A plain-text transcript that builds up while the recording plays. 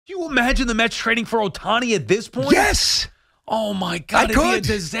Do you imagine the Mets trading for Ohtani at this point? Yes. Oh, my God. It'd be a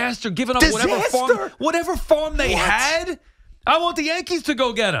disaster, giving up whatever farm they had. I want the Yankees to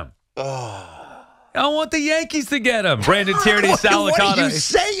go get him. I want the Yankees to get him. Brandon Tierney, Salicata. What are you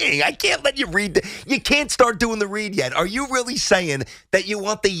saying? I can't let you read. You can't start doing the read yet. Are you really saying that you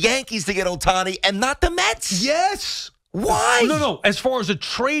want the Yankees to get Ohtani and not the Mets? Yes. Why? No. As far as a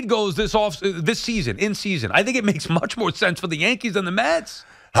trade goes this season, I think it makes much more sense for the Yankees than the Mets.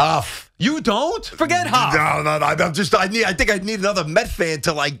 Huff. You don't? Forget Huff. No. I think I need another Met fan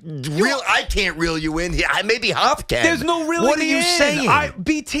to I can't reel you in here. Maybe Huff can. There's no reeling What are you saying?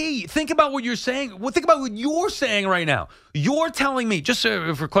 BT, think about what you're saying. Well, think about what you're saying right now. You're telling me, just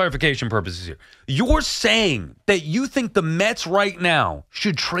for clarification purposes here, you're saying that you think the Mets right now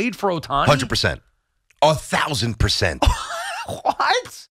should trade for Ohtani? 100%. 1,000%. What?